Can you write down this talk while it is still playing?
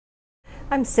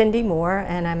I'm Cindy Moore,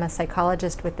 and I'm a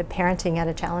psychologist with the Parenting at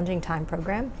a Challenging Time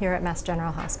program here at Mass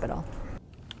General Hospital.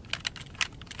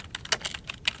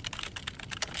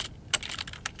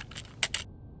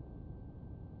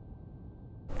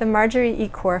 The Marjorie E.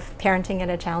 Korf Parenting at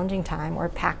a Challenging Time, or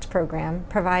PACT program,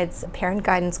 provides parent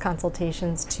guidance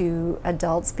consultations to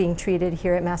adults being treated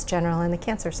here at Mass General in the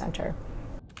Cancer Center.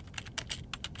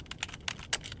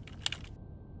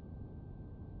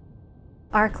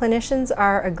 Our clinicians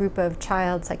are a group of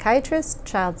child psychiatrists,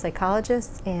 child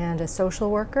psychologists, and a social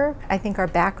worker. I think our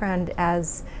background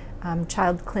as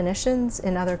child clinicians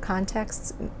in other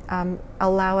contexts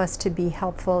allow us to be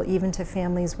helpful even to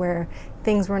families where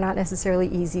things were not necessarily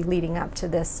easy leading up to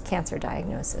this cancer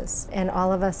diagnosis. And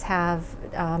all of us have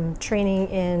training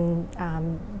in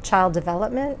child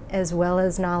development as well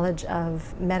as knowledge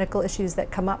of medical issues that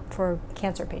come up for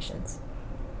cancer patients.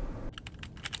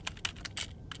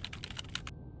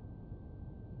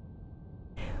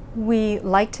 We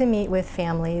like to meet with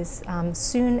families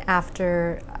soon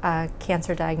after a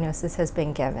cancer diagnosis has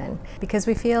been given, because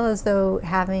we feel as though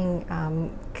having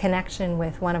connection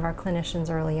with one of our clinicians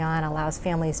early on allows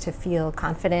families to feel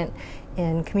confident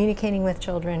in communicating with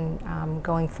children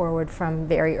going forward from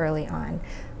very early on.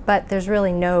 But there's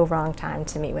really no wrong time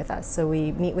to meet with us. So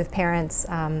we meet with parents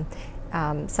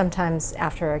sometimes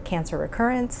after a cancer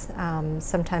recurrence,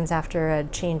 sometimes after a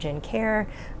change in care,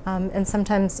 and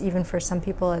sometimes even for some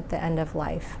people at the end of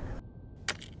life.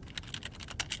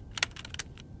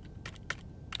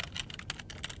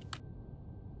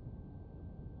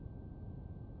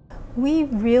 We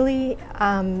really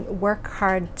work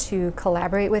hard to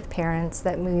collaborate with parents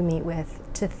that we meet with,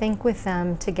 to think with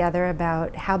them together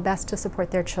about how best to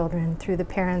support their children through the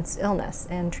parent's illness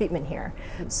and treatment here.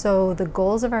 So the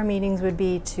goals of our meetings would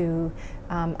be to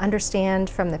understand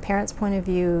from the parent's point of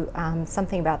view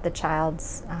something about the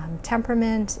child's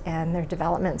temperament and their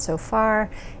development so far,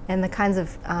 and the kinds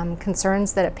of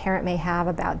concerns that a parent may have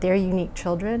about their unique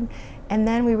children. And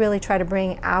then we really try to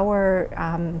bring our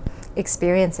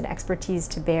experience and expertise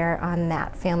to bear on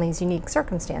that family's unique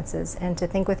circumstances, and to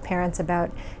think with parents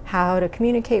about how to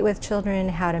communicate with children,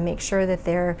 how to make sure that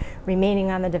they're remaining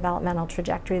on the developmental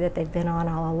trajectory that they've been on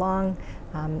all along,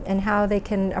 and how they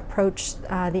can approach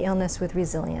the illness with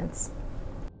resilience.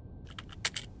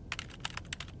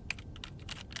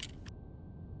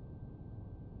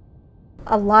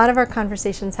 A lot of our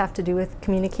conversations have to do with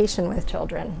communication with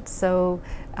children. So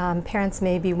parents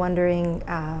may be wondering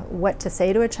what to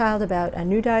say to a child about a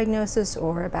new diagnosis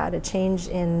or about a change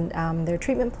in their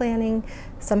treatment planning.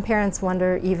 Some parents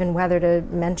wonder even whether to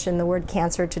mention the word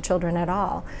cancer to children at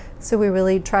all. So we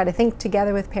really try to think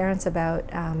together with parents about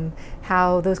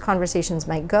how those conversations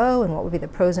might go and what would be the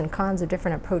pros and cons of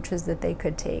different approaches that they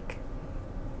could take.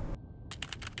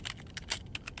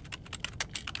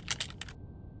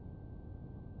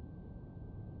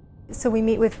 So we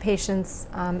meet with patients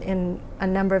in a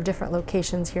number of different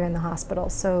locations here in the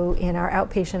hospital. So in our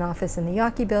outpatient office in the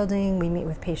Yawkey building, we meet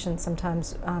with patients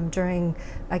sometimes during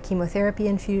a chemotherapy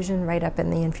infusion right up in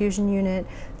the infusion unit.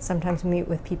 Sometimes we meet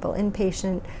with people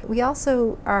inpatient. We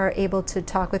also are able to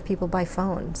talk with people by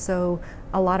phone. So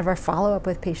a lot of our follow-up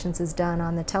with patients is done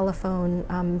on the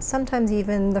telephone. Sometimes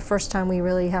even the first time we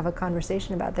really have a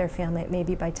conversation about their family, it may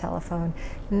be by telephone.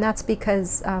 And that's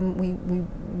because we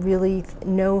really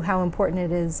know how important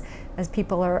it is as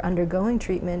people are undergoing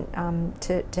treatment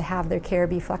to have their care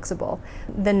be flexible.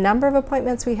 The number of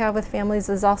appointments we have with families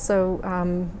is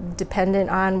also dependent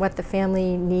on what the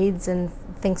family needs and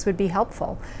thinks would be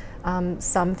helpful.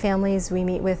 Some families we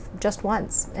meet with just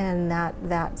once, and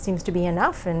that seems to be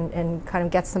enough and kind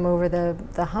of gets them over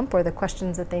the hump or the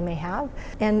questions that they may have.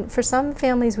 And for some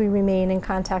families we remain in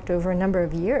contact over a number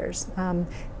of years,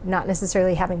 not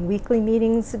necessarily having weekly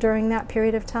meetings during that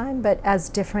period of time, but as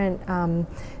different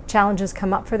challenges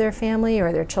come up for their family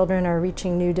or their children are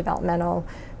reaching new developmental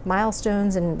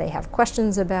milestones and they have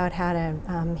questions about how to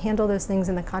handle those things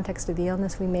in the context of the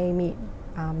illness, we may meet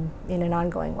in an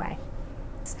ongoing way.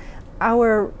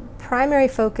 Our primary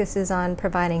focus is on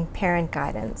providing parent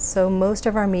guidance. So most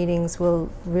of our meetings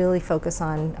will really focus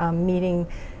on meeting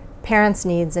parents'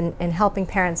 needs and helping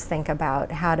parents think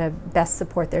about how to best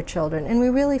support their children. And we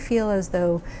really feel as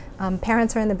though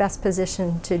parents are in the best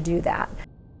position to do that.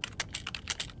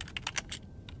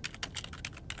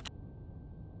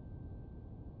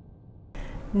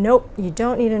 Nope, you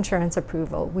don't need insurance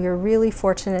approval. We are really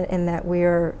fortunate in that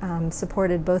we're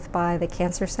supported both by the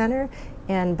Cancer Center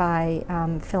and by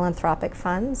philanthropic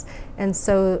funds. And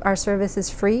so our service is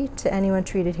free to anyone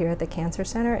treated here at the Cancer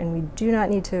Center, and we do not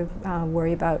need to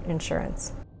worry about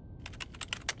insurance.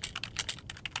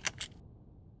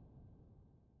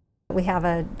 We have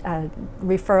a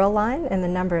referral line, and the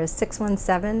number is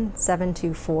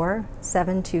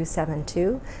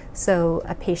 617-724-7272. So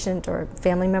a patient or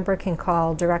family member can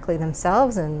call directly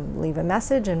themselves and leave a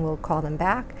message, and we'll call them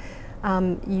back.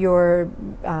 Your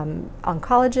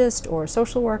oncologist or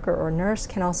social worker or nurse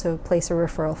can also place a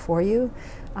referral for you.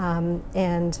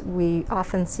 And we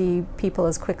often see people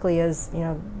as quickly as,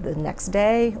 the next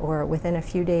day or within a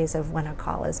few days of when a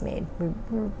call is made. We're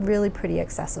really pretty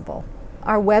accessible.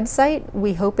 Our website,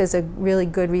 we hope, is a really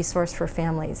good resource for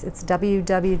families. It's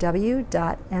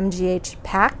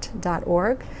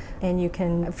www.mghpact.org, and you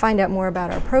can find out more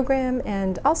about our program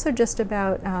and also just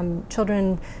about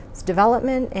children's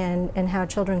development and how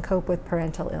children cope with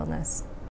parental illness.